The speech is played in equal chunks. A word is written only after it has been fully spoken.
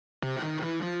Hi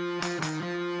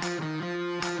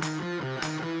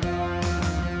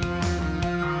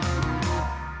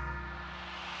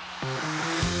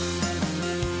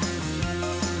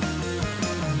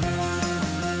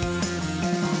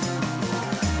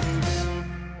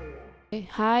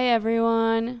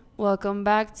everyone, welcome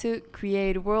back to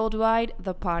Create Worldwide,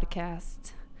 the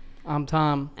podcast. I'm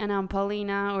Tom. And I'm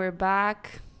Paulina. We're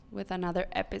back with another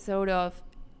episode of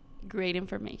Great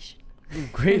Information.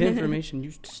 Great information.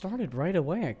 You started right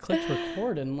away. I clicked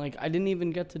record and I didn't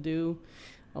even get to do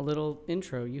a little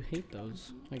intro. You hate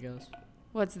those, I guess.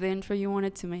 What's the intro you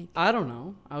wanted to make? I don't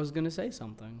know. I was going to say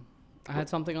something. I had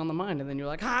something on the mind and then you're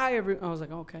like, hi everyone. I was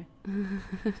like, okay.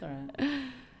 It's all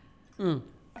right.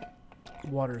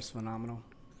 Water is phenomenal.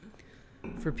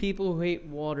 For people who hate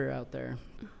water out there,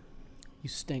 you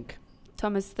stink.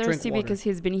 Tom is thirsty because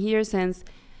he's been here since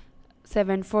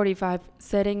 7:45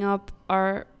 setting up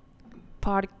our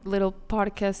little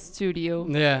podcast studio.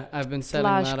 Yeah, I've been setting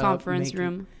that up. Conference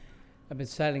room. I've been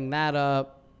setting that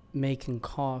up, making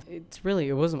coffee.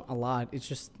 It wasn't a lot. It's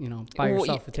just, by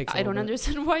yourself it takes a I don't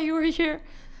understand why you were here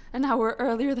an hour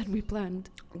earlier than we planned.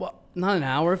 Well, not an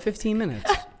hour, 15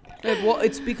 minutes. Well,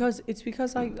 it's because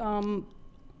I I'm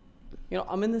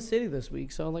in the city this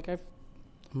week, so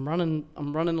I'm running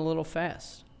a little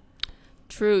fast.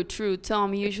 True.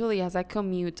 Tom usually has a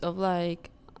commute of a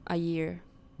year.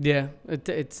 Yeah,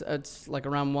 it's like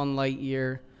around 1 light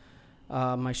year.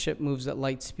 My ship moves at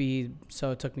light speed, so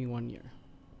it took me 1 year.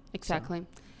 Exactly.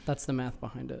 So that's the math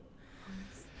behind it.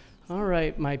 All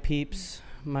right, my peeps,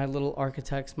 my little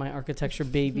architects, my architecture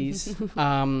babies.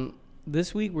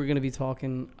 This week we're going to be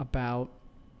talking about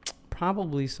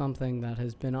probably something that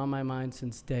has been on my mind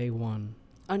since day one.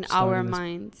 On our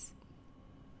minds.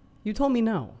 You told me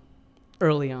no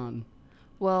early on.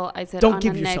 Well, I said Don't on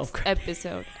give the yourself next credit.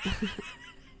 episode.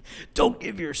 Don't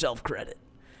give yourself credit.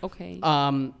 Okay.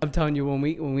 I'm telling you, when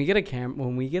we get a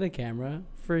camera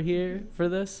for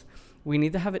this, we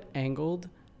need to have it angled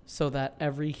so that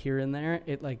every here and there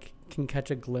it can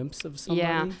catch a glimpse of somebody.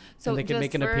 Yeah. So and they can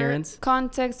make an appearance.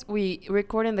 Context, we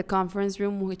record in the conference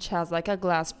room, which has a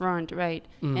glass front, right?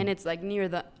 Mm. And it's near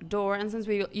the door. And since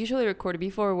we usually record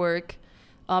before work,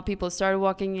 people started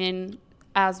walking in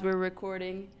as we're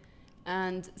recording.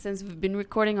 And since we've been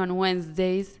recording on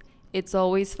Wednesdays, it's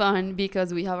always fun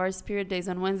because we have our spirit days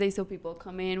on Wednesday. So people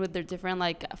come in with their different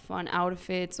fun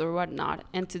outfits or whatnot.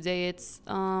 And today it's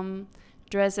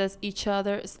dress as each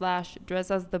other /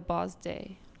 dress as the boss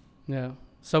day. Yeah.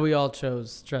 So we all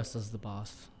chose dress as the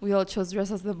boss. We all chose dress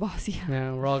as the boss, yeah.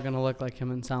 Yeah, we're all going to look like him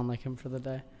and sound like him for the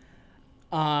day.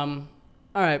 All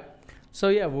right. So,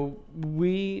 yeah,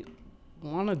 we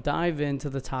want to dive into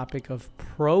the topic of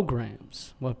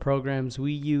programs. What programs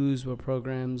we use, what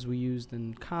programs we used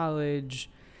in college.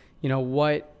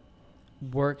 What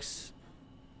works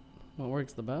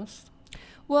the best?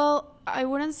 Well, I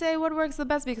wouldn't say what works the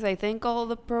best because I think all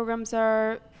the programs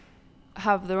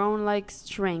have their own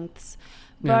strengths,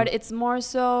 but it's more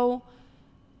so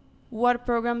what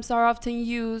programs are often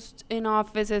used in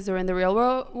offices or in the real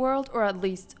world, or at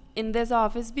least in this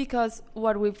office, because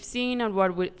what we've seen and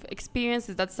what we've experienced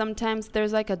is that sometimes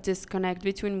there's a disconnect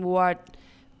between what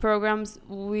programs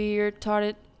we're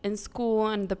taught in school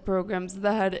and the programs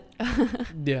that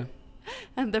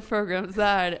and the programs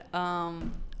that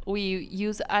we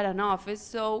use at an office.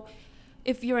 So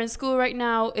if you're in school right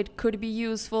now, it could be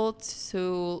useful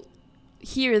to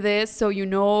hear this so you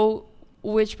know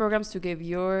which programs to give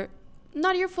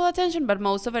not your full attention, but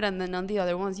most of it. And then on the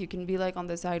other ones, you can be on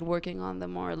the side working on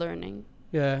them or learning.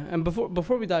 Yeah. And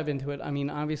before we dive into it,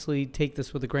 obviously take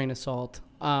this with a grain of salt.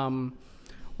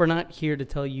 We're not here to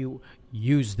tell you,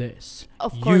 use this.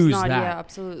 Of course use not. that. Yeah,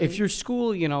 absolutely. If your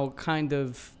school, kind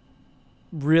of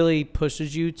really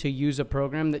pushes you to use a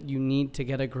program that you need to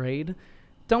get a grade,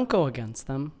 don't go against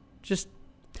them. Just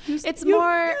use the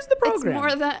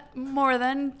program. It's more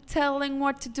than telling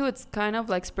what to do. It's kind of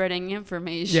like spreading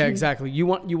information. Yeah, exactly. You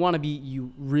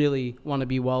really want to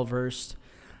be well versed.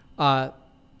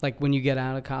 When you get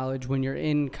out of college, when you're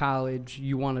in college,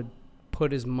 you want to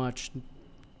put as much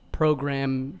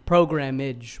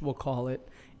programmage, we'll call it,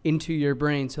 into your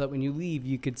brain so that when you leave,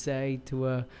 you could say to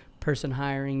a person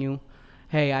hiring you,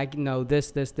 hey, I know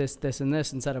this, and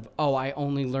this, instead of, oh, I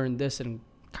only learned this in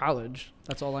college.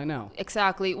 That's all I know.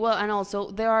 Exactly. Well, and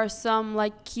also there are some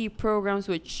key programs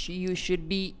which you should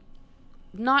be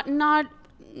not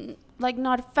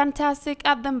fantastic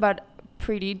at them, but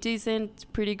pretty decent,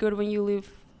 pretty good when you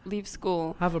leave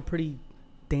school. Have a pretty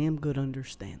damn good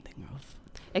understanding of.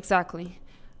 Exactly.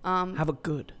 Have a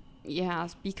good.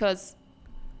 Yes, because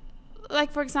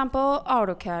for example,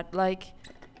 AutoCAD,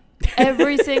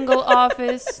 Every single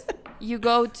office you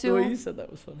go to. The way you said that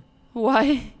was funny.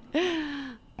 Why?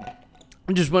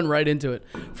 I just went right into it.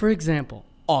 For example,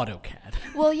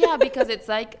 AutoCAD. Well, yeah, because it's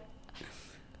like,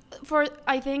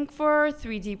 I think for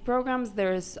 3D programs,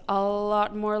 there's a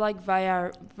lot more like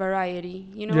variety.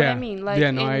 You know what I mean? Like,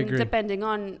 yeah, no, I agree. Depending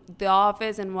on the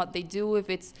office and what they do, if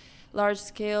it's large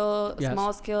scale, Yes.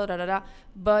 small scale, da da da.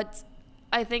 But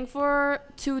I think for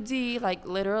 2D, like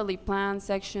literally plans,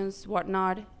 sections,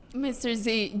 whatnot, Mr.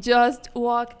 Z just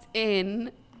walked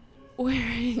in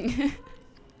wearing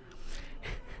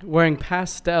wearing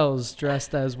pastels,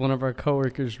 dressed as one of our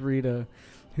coworkers, Rita,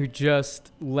 who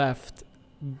just left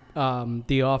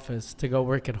the office to go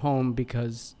work at home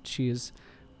because she is,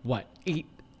 what,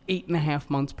 8.5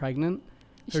 months pregnant?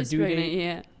 She's pregnant,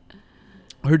 yeah.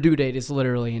 Her due date is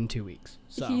literally in 2 weeks.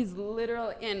 So. He's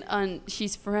literally in, and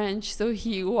she's French, so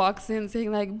he walks in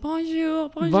saying like, bonjour,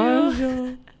 bonjour.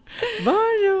 Bonjour.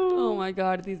 Bonjour. Oh my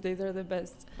God, these days are the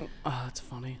best. Oh, that's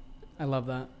funny. I love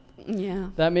that. Yeah.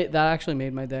 That actually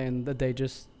made my day, and the day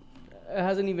just it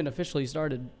hasn't even officially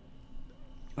started.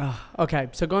 Okay,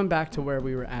 so going back to where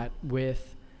we were at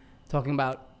with talking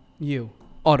about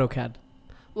AutoCAD.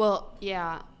 Well,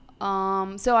 yeah.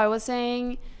 So I was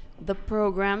saying the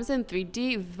programs in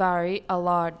 3D vary a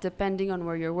lot depending on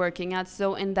where you're working at.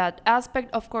 So in that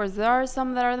aspect, of course, there are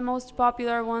some that are the most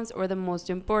popular ones or the most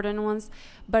important ones,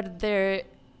 but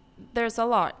there's a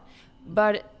lot.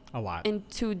 But A lot. in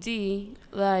 2D,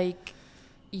 like,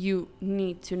 you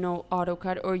need to know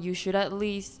AutoCAD, or you should at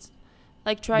least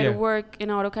like try to work in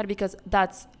AutoCAD, because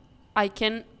I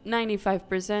can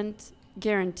 95%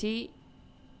 guarantee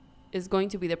is going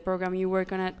to be the program you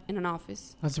work on in an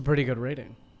office. That's a pretty good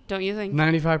rating. Don't you think?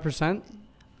 95%?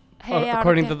 Hey,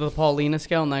 according to the Paulina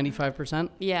scale, 95%?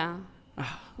 Yeah.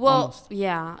 Well, Almost.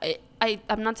 yeah.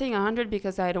 I'm not saying 100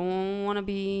 because I don't want to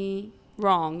be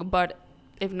wrong, but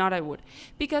if not, I would.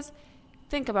 Because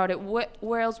think about it.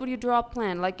 Where else would you draw a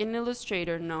plan? Like in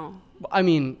Illustrator? No. I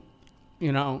mean,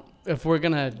 if we're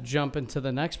going to jump into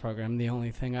the next program, the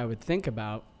only thing I would think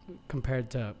about compared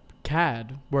to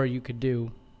CAD, where you could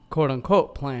do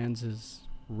quote-unquote plans, is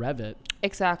Revit.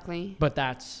 Exactly. But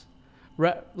that's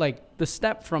like the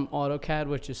step from AutoCAD,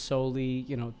 which is solely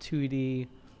 2D,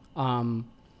 and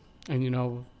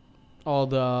all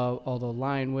the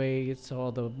line weights,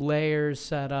 all the layers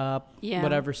set up,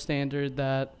 whatever standard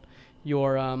that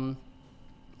your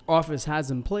office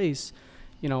has in place.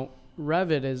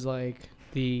 Revit is like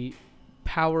the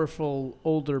powerful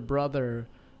older brother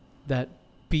that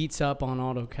beats up on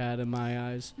AutoCAD in my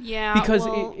eyes. Yeah, because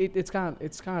it's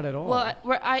got it all. Well,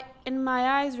 in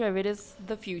my eyes, Revit is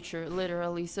the future,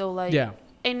 literally. So like,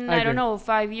 in I don't know,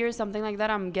 5 years, something like that.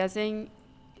 I'm guessing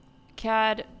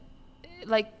CAD,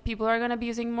 like people are gonna be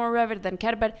using more Revit than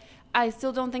CAD, but I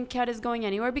still don't think CAD is going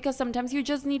anywhere, because sometimes you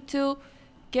just need to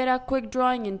get a quick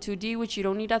drawing in 2D, which you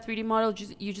don't need a 3D model.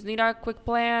 You just need a quick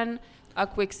plan, a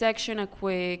quick section, a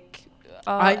quick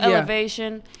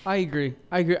elevation. I agree.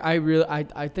 I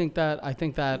think that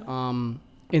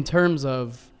in terms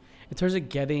of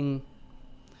getting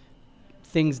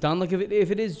things done, like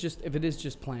if it is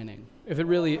just planning, if it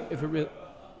really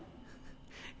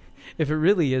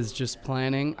is just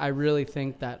planning, I really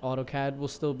think that AutoCAD will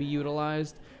still be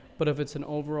utilized. But if it's an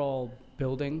overall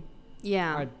building,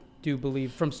 I do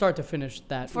believe from start to finish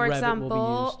that for Revit example,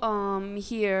 will be used.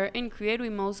 Here in Create,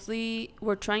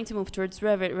 we're trying to move towards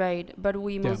Revit, right? But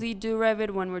we mostly do Revit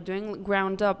when we're doing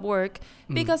ground up work,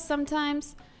 because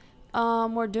sometimes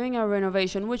we're doing a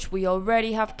renovation, which we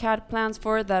already have CAD plans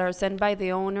for that are sent by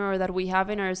the owner or that we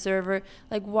have in our server.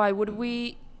 Like, why would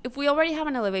we, if we already have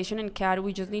an elevation in CAD,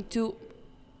 we just need to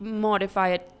modify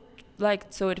it like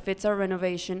so it fits our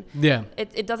renovation. Yeah.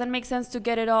 It doesn't make sense to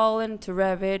get it all into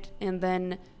Revit and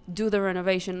then do the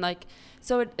renovation. Like,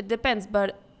 so it depends,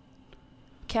 but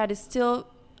CAD is still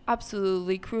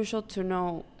absolutely crucial to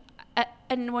know.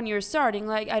 And when you're starting,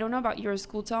 like, I don't know about your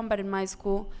school, Tom, but in my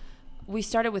school, we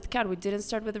started with CAD. We didn't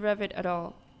start with Revit at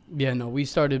all. Yeah, no, we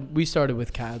started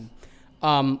with CAD.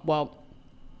 Well,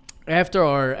 after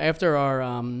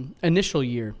our initial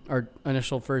year, our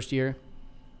initial first year.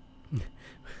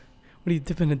 What are you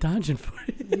dipping and dodging for?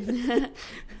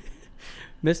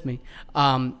 Missed me.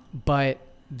 But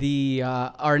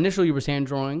our initial year was hand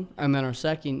drawing, and then our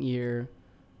second year,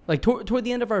 like toward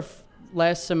the end of our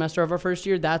last semester of our first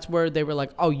year, that's where they were like,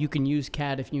 "Oh, you can use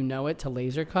CAD if you know it to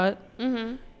laser cut."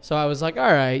 Mm-hmm. So I was like,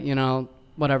 "All right,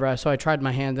 whatever." So I tried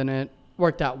my hand in it.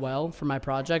 Worked out well for my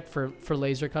project for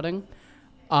laser cutting.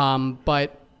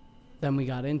 But then we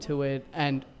got into it,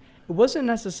 and it wasn't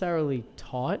necessarily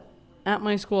taught at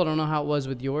my school. I don't know how it was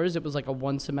with yours. It was like a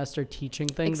one semester teaching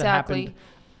thing that happened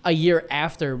a year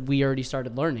after we already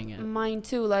started learning it. Mine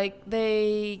too. Like,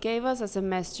 they gave us a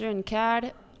semester in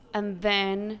CAD, and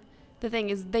then the thing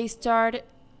is they start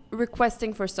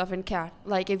requesting for stuff in CAD.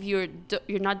 Like, if you're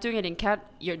not doing it in CAD,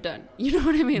 you're done. You know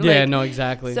what I mean? Yeah, like, no,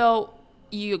 exactly. So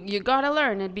you gotta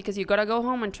learn it because you gotta go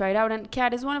home and try it out. And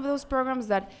CAD is one of those programs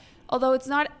that, although it's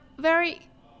not very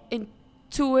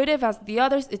intuitive as the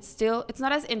others, it's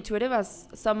not as intuitive as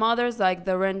some others, like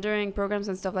the rendering programs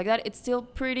and stuff like that. It's still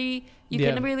pretty,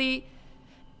 can really,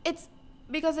 it's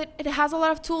because it has a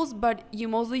lot of tools, but you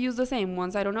mostly use the same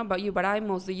ones. I don't know about you, but I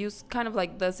mostly use kind of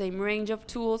like the same range of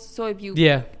tools. So if you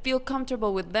feel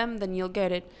comfortable with them, then you'll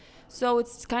get it. So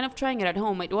it's kind of trying it at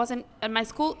home. It wasn't at my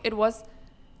school.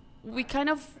 We kind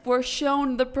of were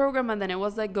shown the program, and then it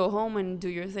was like, go home and do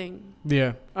your thing.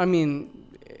 Yeah. I mean,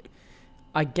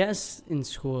 I guess in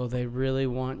school they really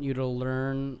want you to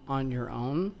learn on your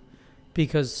own,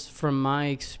 because from my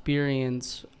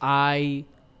experience, I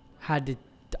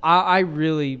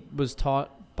really was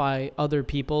taught by other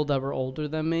people that were older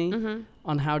than me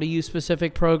on how to use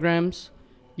specific programs.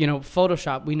 You know,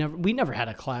 Photoshop, we never had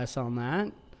a class on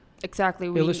that. Exactly.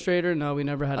 Illustrator, no, we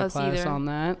never had a class on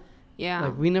that. Yeah.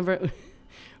 Like,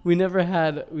 we never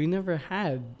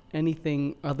had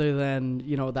anything other than,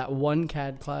 you know, that one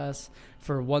CAD class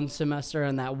for one semester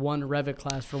and that one Revit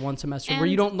class for one semester, where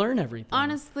you don't learn everything.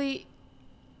 Honestly,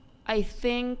 I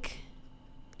think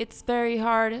it's very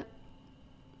hard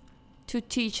to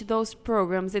teach those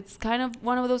programs. It's kind of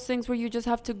one of those things where you just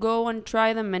have to go and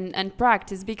try them and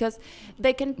practice, because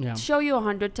they can show you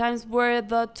 100 times where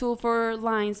the tool for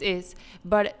lines is,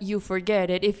 but you forget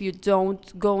it if you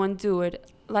don't go and do it.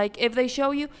 Like, if they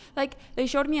show you, like, they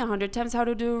showed me 100 times how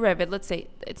to do Revit, let's say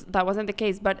that wasn't the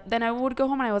case, but then I would go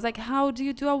home and I was like, how do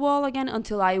you do a wall again?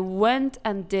 Until I went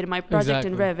and did my project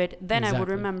in Revit, then I would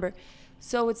remember.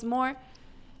 So it's more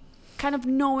kind of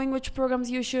knowing which programs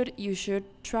you should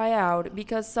try out,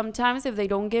 because sometimes if they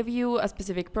don't give you a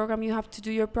specific program you have to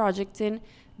do your project in,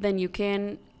 then you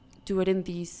can do it in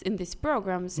these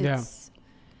programs. It's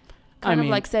kind of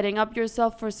like setting up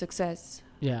yourself for success.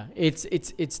 Yeah,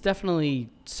 it's definitely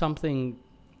something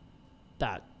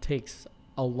that takes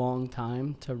a long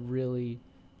time to really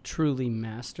truly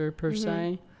master per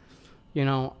se. You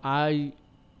know, I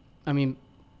mean,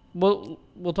 we'll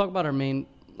talk about our main.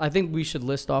 I think we should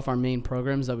list off our main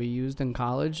programs that we used in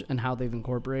college and how they've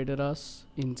incorporated us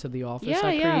into the office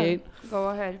I create. Go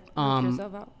ahead. Knock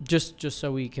yourself out. Just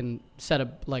so we can set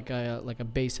up like a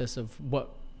basis of what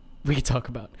we can talk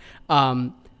about.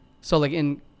 So like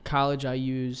in college, I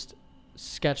used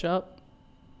SketchUp,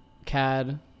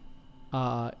 CAD,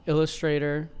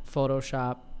 Illustrator,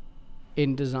 Photoshop.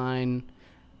 InDesign.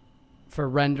 For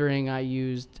rendering, I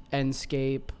used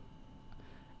Enscape,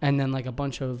 and then like a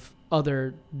bunch of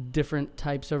other different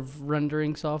types of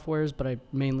rendering softwares, but I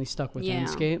mainly stuck with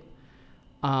Enscape.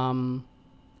 And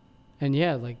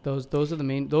yeah, like those are the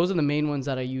main ones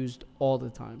that I used all the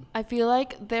time. I feel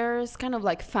like there's kind of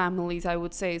like families, I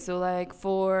would say. So like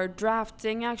for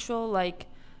drafting actual like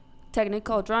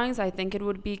technical drawings, I think it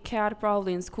would be CAD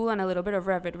probably in school, and a little bit of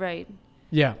Revit, right?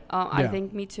 Yeah. I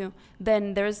think me too.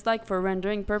 Then there's like for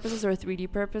rendering purposes or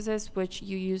 3D purposes, which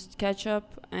you used SketchUp,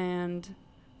 and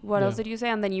what else did you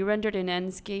say? And then you rendered in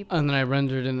Enscape. And then I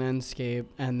rendered in Enscape,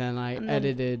 and then I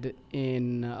edited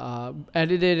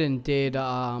and did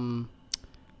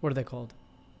what are they called?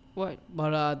 What?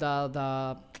 But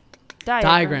the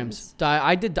diagrams.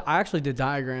 I actually did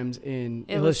diagrams in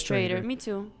Illustrator. Me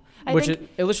too.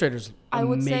 Illustrator's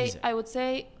amazing. I would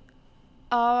say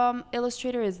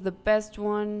Illustrator is the best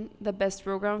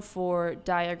program for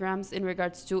diagrams in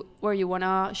regards to where you want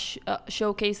to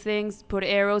showcase things, put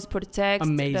arrows, put text,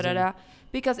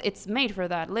 because it's made for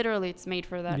that. Literally, it's made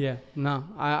for that. Yeah, no,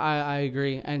 I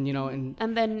agree. And, you know, and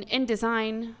then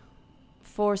InDesign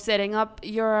for setting up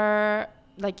your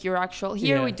actual,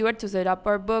 we do it to set up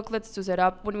our booklets, to set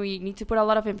up when we need to put a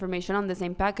lot of information on the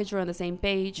same package or on the same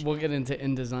page. We'll get into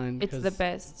InDesign. It's the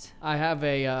best. I have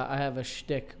a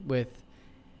shtick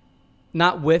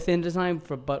not with InDesign,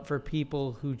 but for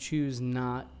people who choose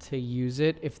not to use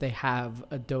it if they have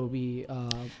Adobe,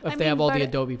 they have all the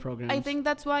Adobe programs. I think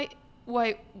that's why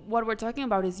what we're talking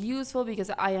about is useful,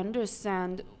 because I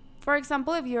understand. For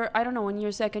example, if you're, I don't know, in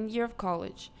your second year of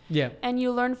college, and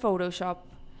you learn Photoshop,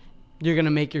 you're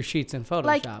gonna make your sheets in Photoshop.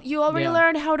 Like, you already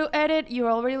learned how to edit, you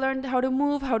already learned how to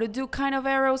move, how to do kind of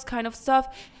arrows, kind of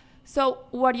stuff. So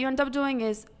what you end up doing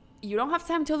is, you don't have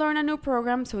time to learn a new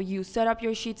program, so you set up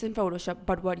your sheets in Photoshop.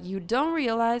 But what you don't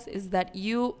realize is that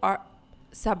you are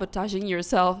sabotaging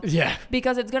yourself. Yeah.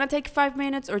 Because it's going to take 5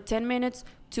 minutes or 10 minutes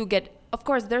to get... Of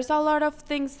course, there's a lot of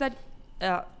things that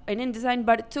in InDesign,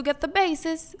 but to get the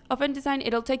basis of InDesign,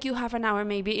 it'll take you half an hour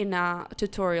maybe in a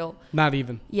tutorial. Not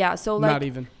even. Yeah, so like... Not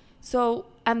even. So,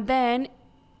 and then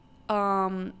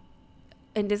InDesign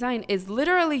is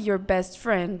literally your best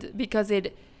friend because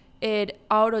it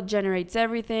auto-generates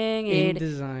everything.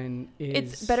 InDesign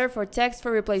is... It's better for text,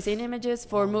 for replacing images,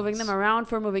 for moving them around,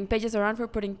 for moving pages around, for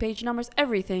putting page numbers,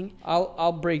 everything.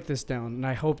 I'll break this down, and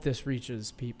I hope this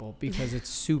reaches people because it's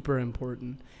super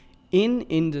important. In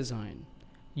InDesign,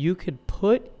 you could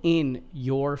put in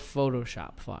your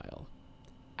Photoshop file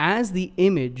as the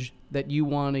image that you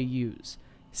want to use.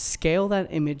 Scale that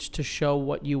image to show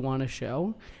what you want to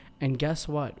show. And guess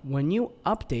what? When you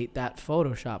update that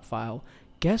Photoshop file,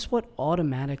 guess what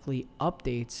automatically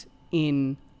updates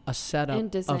in a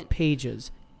setup of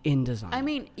pages in InDesign? I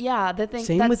mean, yeah, the thing...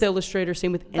 Same with Illustrator,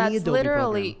 same with any Adobe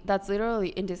program. That's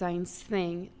literally InDesign's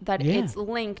thing, that it's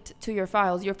linked to your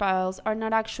files. Your files are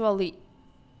not actually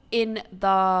in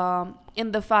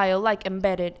the file, like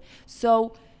embedded.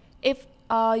 So if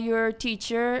your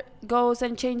teacher goes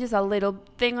and changes a little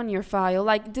thing on your file,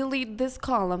 like delete this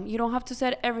column, you don't have to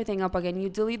set everything up again. You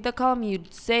delete the column, you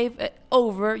save it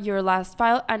over your last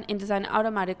file, and InDesign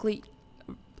automatically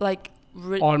like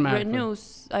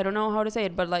renews. I don't know how to say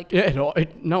it, but like... Yeah,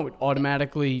 it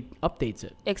automatically updates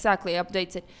it. Exactly,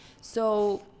 updates it.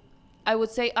 So I would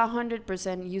say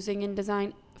 100% using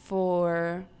InDesign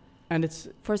for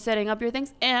setting up your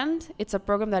things, and it's a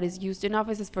program that is used in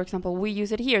offices. For example, we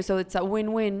use it here, so it's a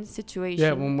win-win situation.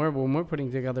 Yeah, when we're putting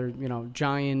together,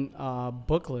 giant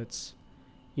booklets,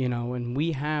 and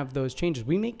we have those changes.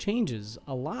 We make changes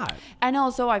a lot. And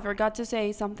also, I forgot to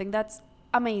say something that's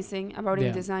amazing about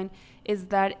InDesign is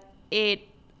that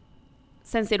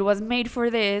since it was made for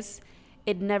this,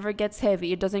 it never gets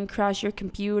heavy. It doesn't crash your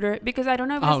computer. Because I don't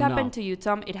know if this happened to you,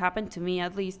 Tom. It happened to me,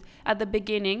 at least at the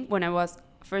beginning when I was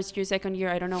first year, second year,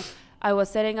 I don't know. I was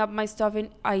setting up my stuff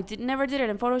never did it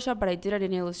in Photoshop, but I did it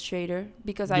in Illustrator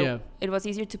because it was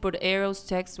easier to put arrows,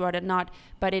 text, whatnot.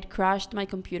 But it crashed my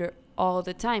computer all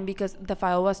the time because the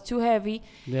file was too heavy.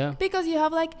 Yeah. Because you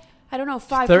have 5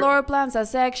 floor plans, a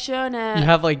section, and you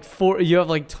have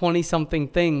 20 something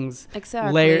things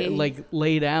exactly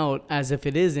laid out as if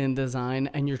it is InDesign,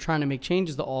 and you're trying to make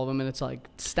changes to all of them, and it's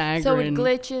staggering. So it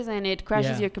glitches and it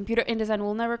crashes your computer. InDesign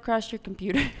will never crash your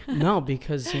computer. No,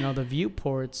 because the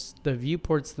viewports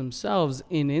themselves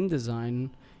in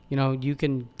InDesign, you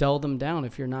can dull them down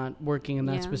if you're not working in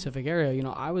that specific area.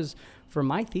 For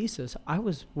my thesis, I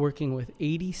was working with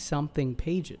 80 something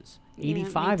pages.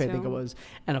 85, I think it was.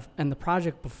 And the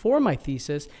project before my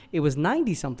thesis, it was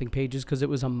 90 something pages because it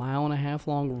was a 1.5 mile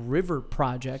long river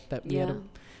project that we had.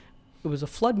 It was a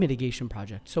flood mitigation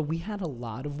project. So we had a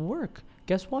lot of work.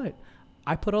 Guess what?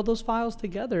 I put all those files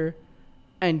together,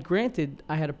 and granted,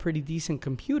 I had a pretty decent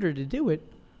computer to do it.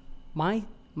 My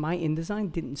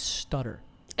InDesign didn't stutter.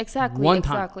 Exactly. One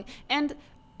time. And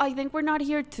I think we're not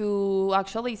here to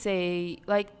actually say,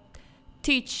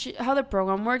 teach how the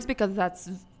program works, because that's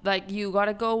you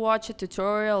gotta go watch a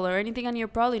tutorial or anything, and you're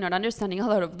probably not understanding a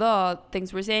lot of the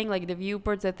things we're saying, like the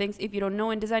viewports, the things, if you don't know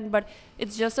InDesign. But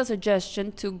it's just a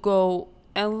suggestion to go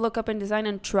and look up InDesign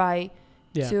and try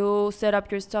to set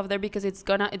up your stuff there, because it's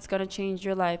gonna change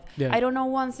your life. I don't know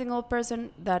one single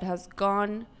person that has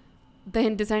gone the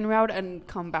InDesign route and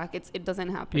come back. It doesn't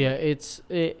happen.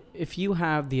 If you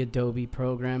have the Adobe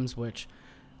programs, which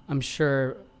I'm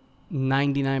sure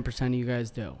 99% of you guys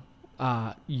do,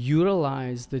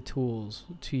 utilize the tools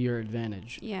to your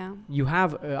advantage. Yeah. You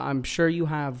have, I'm sure you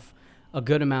have a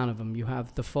good amount of them. You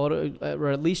have the photo, or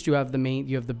at least you have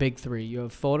the big three. You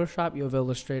have Photoshop, you have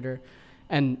Illustrator,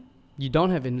 and you don't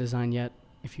have InDesign yet.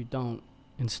 If you don't,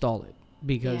 install it,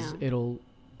 because it'll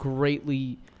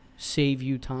greatly save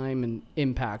you time and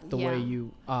impact the way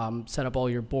you set up all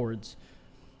your boards.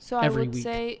 So every week.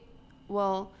 Say,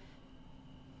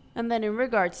 and then in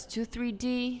regards to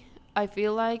 3D, I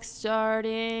feel like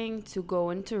starting to go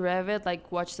into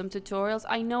Revit, watch some tutorials.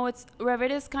 I know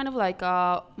Revit is kind of like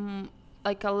a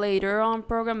later on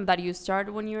program that you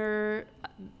start when you're...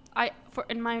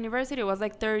 in my university, it was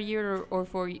third year or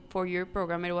four-year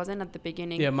program. It wasn't at the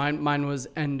beginning. Yeah, mine was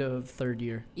end of third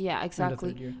year. Yeah,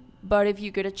 exactly. But if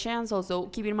you get a chance, also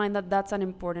keep in mind that that's an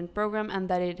important program, and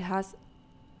that it has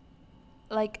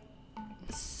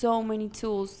so many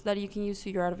tools that you can use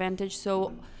to your advantage.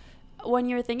 So when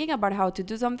you're thinking about how to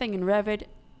do something in Revit,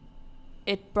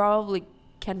 it probably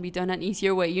can be done an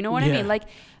easier way. You know what I mean?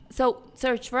 So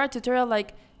search for a tutorial.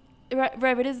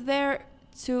 Revit is there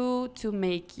to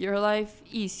make your life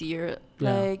easier,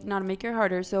 not make it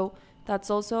harder. So that's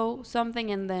also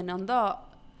something. And then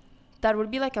that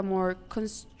would be a more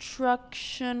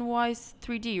construction-wise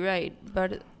 3D, right?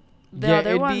 But The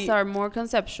other ones are more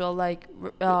conceptual, like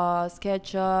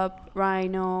SketchUp,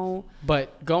 Rhino.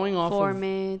 But going off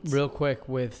Formit. of real quick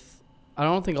with, I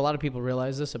don't think a lot of people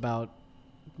realize this about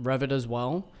Revit as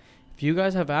well. If you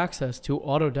guys have access to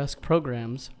Autodesk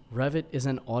programs, Revit is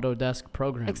an Autodesk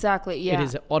program. Exactly, yeah. It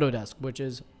is Autodesk, which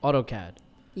is AutoCAD.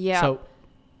 Yeah. So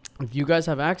if you guys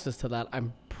have access to that,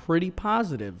 I'm pretty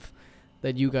positive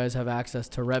that you guys have access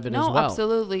to Revit as well. No,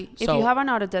 absolutely. If you have an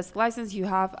Autodesk license, you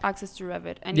have access to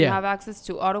Revit. And you have access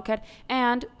to AutoCAD.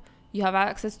 And you have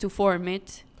access to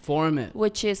Formit.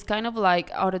 Which is kind of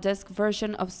like Autodesk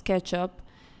version of SketchUp,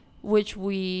 which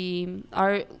we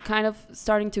are kind of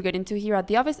starting to get into here at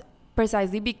the office,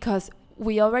 precisely because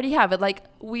we already have it. Like,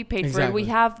 we paid for it. We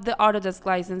have the Autodesk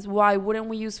license. Why wouldn't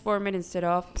we use Formit instead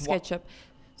of SketchUp?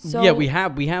 So yeah, we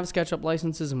have SketchUp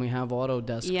licenses and we have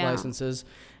Autodesk licenses.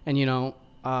 And, you know,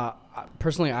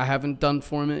 personally, I haven't done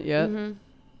Formit yet. Mm-hmm.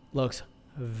 Looks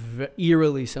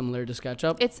eerily similar to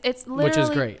SketchUp. It's literally, which is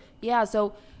great. Yeah,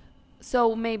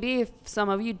 so maybe if some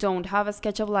of you don't have a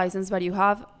SketchUp license, but you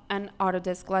have an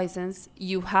Autodesk license,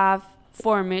 you have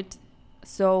Formit,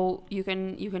 so you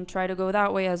can try to go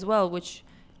that way as well, which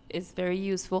is very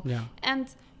useful. Yeah. And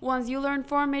once you learn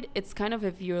Formit, it's kind of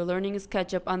if you're learning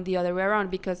SketchUp on the other way around,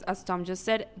 because as Tom just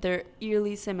said, they're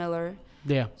eerily similar.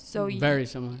 Yeah. So very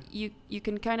similar. You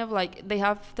can kind of like, they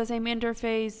have the same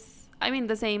interface. I mean,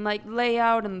 the same like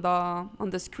layout on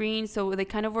the screen, so they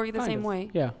kind of work the same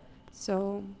way. Yeah.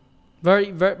 So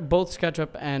very both SketchUp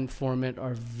and Formit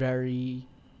are very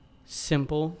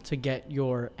simple to get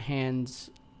your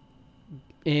hands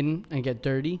in and get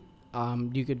dirty.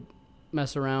 You could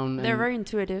mess around. They're very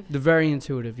intuitive. They're very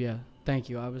intuitive. Yeah. Thank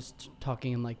you. I was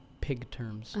talking in like pig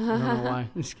terms. I don't know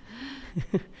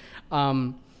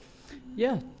why.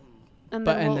 Yeah. And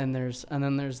then there's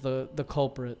the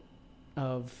culprit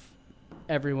of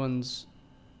everyone's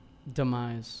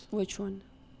demise. Which one?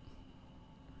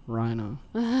 Rhino.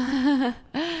 I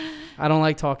don't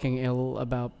like talking ill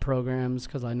about programs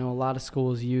because I know a lot of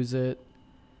schools use it.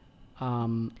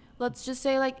 Let's just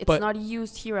say like it's not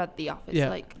used here at the office. Yeah.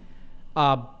 Like,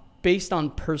 based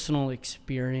on personal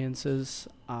experiences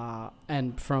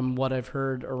and from what I've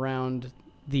heard around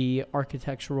the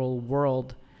architectural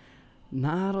world,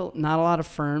 not a lot of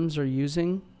firms are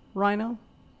using Rhino.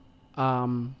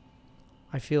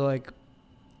 I feel like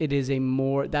that is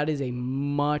a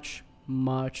much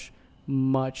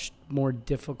more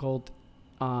difficult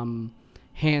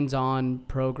hands-on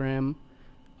program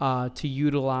to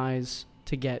utilize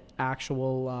to get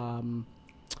actual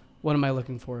what am I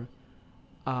looking for?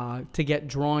 To get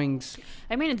drawings.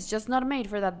 I mean, it's just not made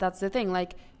for that. That's the thing.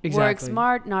 Like, exactly. Work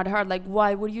smart, not hard. Like,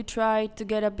 why would you try to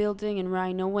get a building in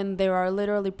Rhino when there are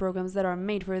literally programs that are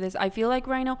made for this? I feel like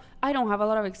Rhino, I don't have a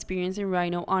lot of experience in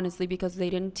Rhino, honestly, because they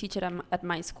didn't teach it at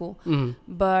my school. Mm-hmm.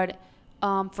 But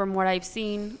from what I've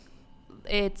seen,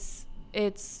 it's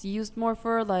used more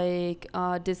for like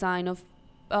design of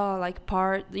like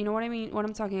part. You know what I mean? What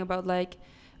I'm talking about, like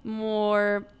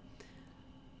more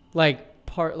like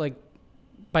part like.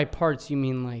 By parts, you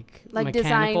mean like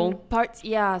mechanical? Design parts,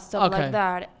 yeah, stuff like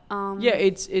that. Yeah,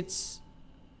 it's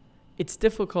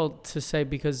difficult to say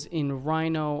because in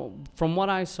Rhino, from what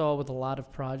I saw with a lot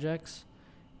of projects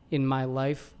in my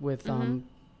life with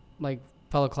like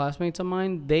fellow classmates of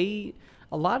mine, a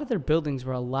lot of their buildings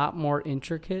were a lot more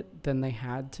intricate than they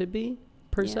had to be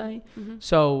per se. Mm-hmm.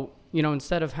 So, you know,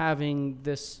 instead of having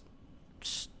this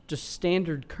just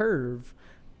standard curve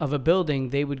of a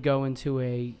building, they would go into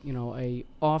a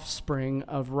offspring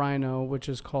of Rhino, which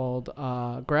is called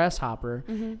Grasshopper,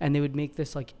 and they would make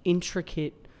this like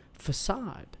intricate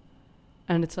facade.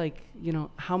 And it's like, you know,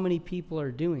 how many people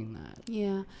are doing that?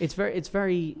 Yeah. It's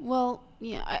very well,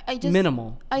 yeah, I just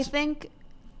minimal. I think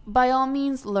by all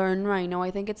means learn Rhino. I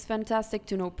think it's fantastic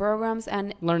to know programs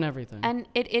and learn everything. And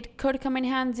it could come in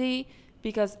handy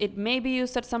because it may be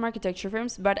used at some architecture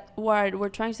firms, but what we're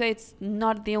trying to say, it's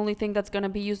not the only thing that's going to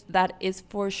be used. That is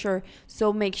for sure.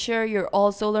 So make sure you're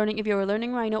also learning, if you're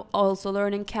learning Rhino, also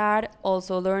learning CAD,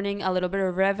 also learning a little bit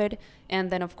of Revit,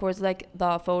 and then of course like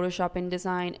the Photoshop,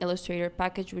 InDesign, Illustrator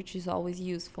package, which is always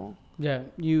useful. Yeah,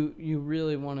 you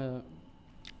really want to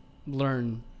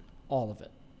learn all of it.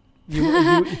 You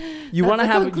want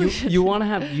to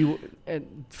have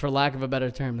for lack of a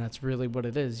better term, that's really what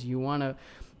it is. You want to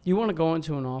go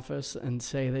into an office and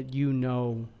say that you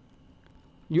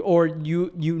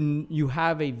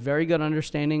have a very good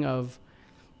understanding of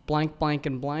blank, blank,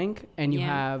 and blank, and you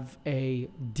have a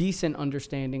decent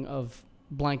understanding of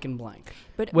blank and blank.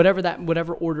 But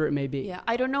whatever order it may be. Yeah,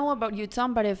 I don't know about you,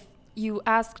 Tom, but if you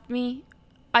asked me,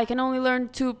 I can only learn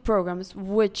 2 programs.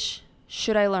 Which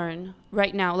should I learn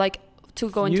right now? Like, to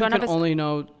go into an You office. can only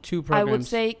know 2 programs. I would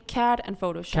say CAD and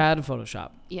Photoshop. CAD and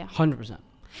Photoshop. Yeah. 100%.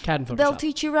 CAD and Photoshop. They'll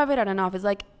teach you Revit at an office.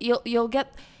 Like you'll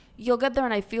get there,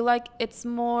 and I feel like it's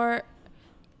more.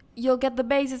 You'll get the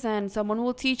basis, and someone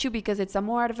will teach you because it's a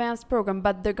more advanced program.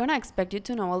 But they're gonna expect you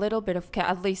to know a little bit of CAD,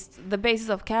 at least the basis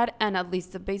of CAD, and at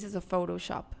least the basis of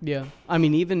Photoshop. Yeah, I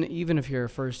mean, even if you're a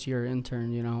first year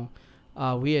intern, you know,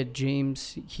 we had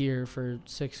James here for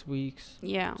 6 weeks,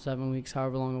 7 weeks,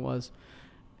 however long it was.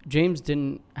 James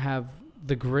didn't have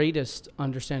the greatest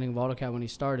understanding of AutoCAD when he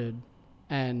started,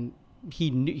 and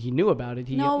he knew about it.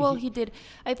 He did.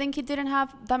 I think he didn't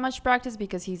have that much practice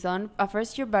because he's on a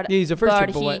first year, but he's a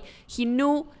first year, but he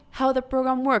knew how the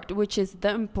program worked, which is the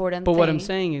important thing. But what I'm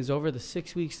saying is, over the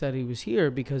 6 weeks that he was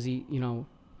here, because he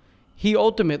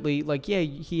ultimately, like,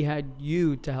 he had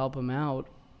you to help him out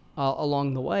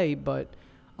along the way, but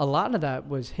a lot of that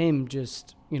was him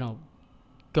just,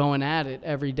 going at it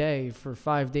every day for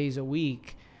 5 days a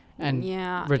week. And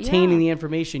retaining the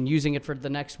information, using it for the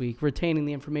next week, retaining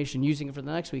the information, using it for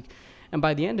the next week. And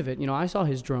by the end of it, I saw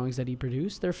his drawings that he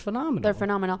produced. They're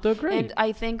phenomenal. They're great. And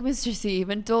I think Mr. C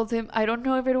even told him, I don't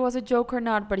know if it was a joke or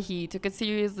not, but he took it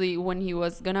seriously when he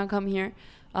was going to come here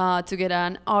to get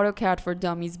an AutoCAD for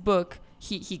Dummies book.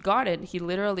 He got it. He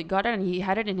literally got it, and he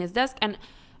had it in his desk. And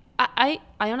I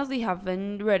honestly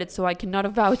haven't read it, so I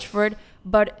cannot vouch for it.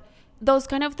 But those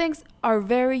kind of things are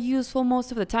very useful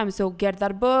most of the time. So get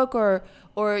that book or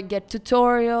get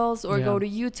tutorials or go to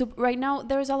YouTube. Right now,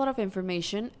 there's a lot of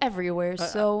information everywhere.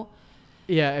 So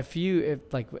if you use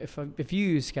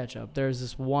SketchUp, there's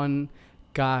this one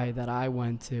guy that I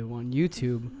went to on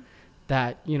YouTube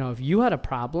that, if you had a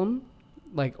problem,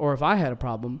 or if I had a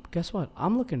problem, guess what?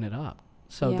 I'm looking it up.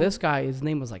 So this guy, his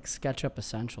name was like SketchUp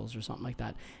Essentials or something like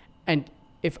that. And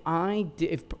if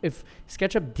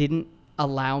SketchUp didn't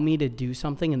allow me to do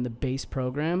something in the base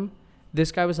program,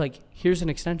 this guy was like, here's an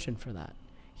extension for that.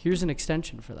 Here's an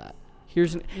extension for that.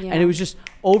 And it was just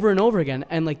over and over again.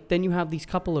 And then you have these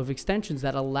couple of extensions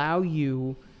that allow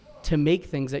you to make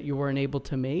things that you weren't able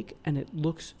to make, and it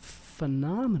looks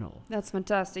phenomenal. That's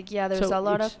fantastic. Yeah, there's a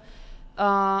lot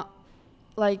of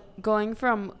going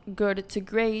from good to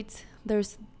great.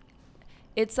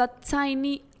 It's a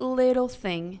tiny little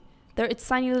thing. It's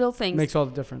tiny little things makes all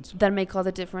the difference. That make all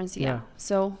the difference. Yeah.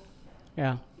 So.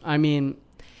 Yeah, I mean.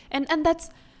 And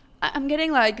that's, I'm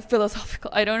getting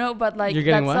philosophical. I don't know, but you're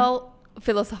getting that's what? all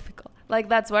philosophical.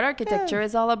 That's what architecture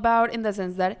is all about, in the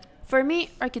sense that for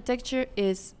me, architecture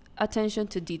is attention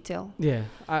to detail. Yeah.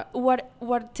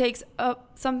 What takes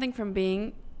something from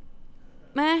being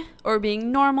meh or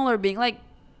being normal or being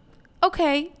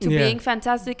okay to being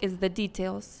fantastic is the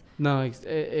details. No,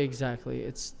 exactly.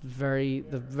 It's the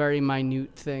very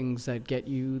minute things that get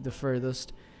you the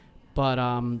furthest. But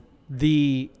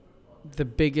the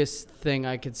biggest thing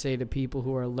I could say to people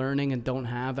who are learning and don't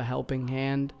have a helping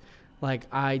hand, like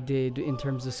I did in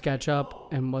terms of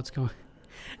SketchUp and what's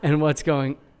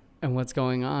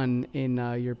going on in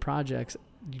your projects,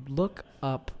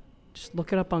 just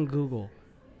look it up on Google.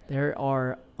 There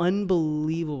are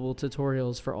unbelievable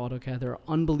tutorials for AutoCAD. There are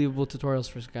unbelievable tutorials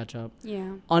for SketchUp.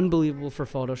 Yeah. Unbelievable for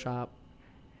Photoshop.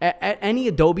 At any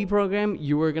Adobe program,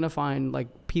 you are going to find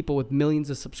people with millions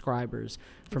of subscribers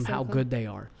from how good they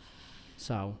are.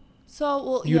 So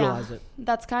utilize it.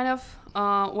 That's kind of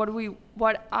what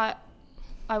I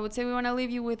would say we want to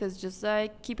leave you with is just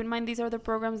keep in mind these are the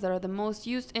programs that are the most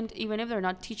used, and even if they're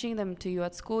not teaching them to you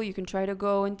at school, you can try to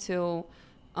go into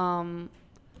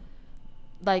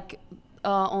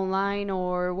online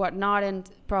or whatnot and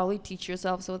probably teach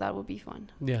yourself, so that would be fun.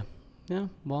 Yeah.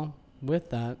 Well, with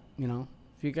that,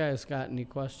 if you guys got any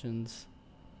questions,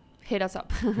 hit us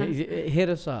up. Hit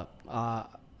us up. I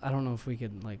don't know if we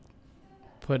could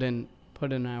put in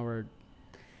our.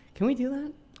 Can we do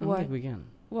that? I don't think we can.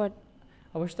 What?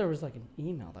 I wish there was an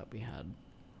email that we had.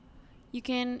 You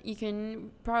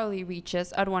can probably reach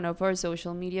us at one of our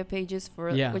social media pages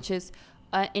which is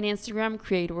in Instagram,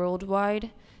 Create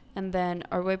Worldwide, and then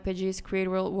our webpage is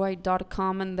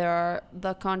createworldwide.com, and there are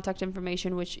the contact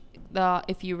information, which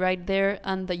if you write there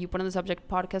and that you put on the subject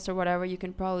podcast or whatever, you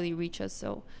can probably reach us.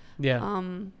 So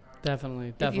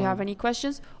definitely. If you have any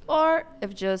questions, or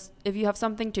if you have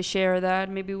something to share that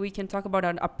maybe we can talk about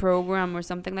a program or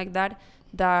something like that,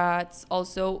 that's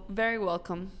also very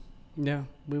welcome. Yeah,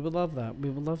 we would love that. We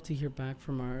would love to hear back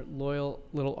from our loyal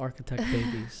little architect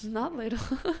babies. Not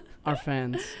little. Our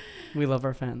fans. We love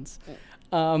our fans.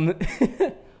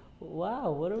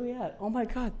 Wow, what are we at? Oh my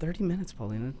God, 30 minutes,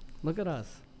 Paulina. Look at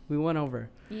us. We went over.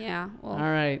 Yeah. Well. All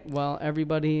right. Well,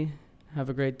 everybody, have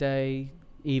a great day,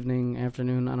 evening,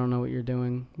 afternoon. I don't know what you're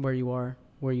doing, where you are,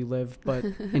 where you live, but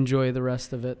enjoy the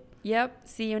rest of it. Yep.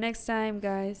 See you next time,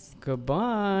 guys.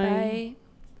 Goodbye. Bye.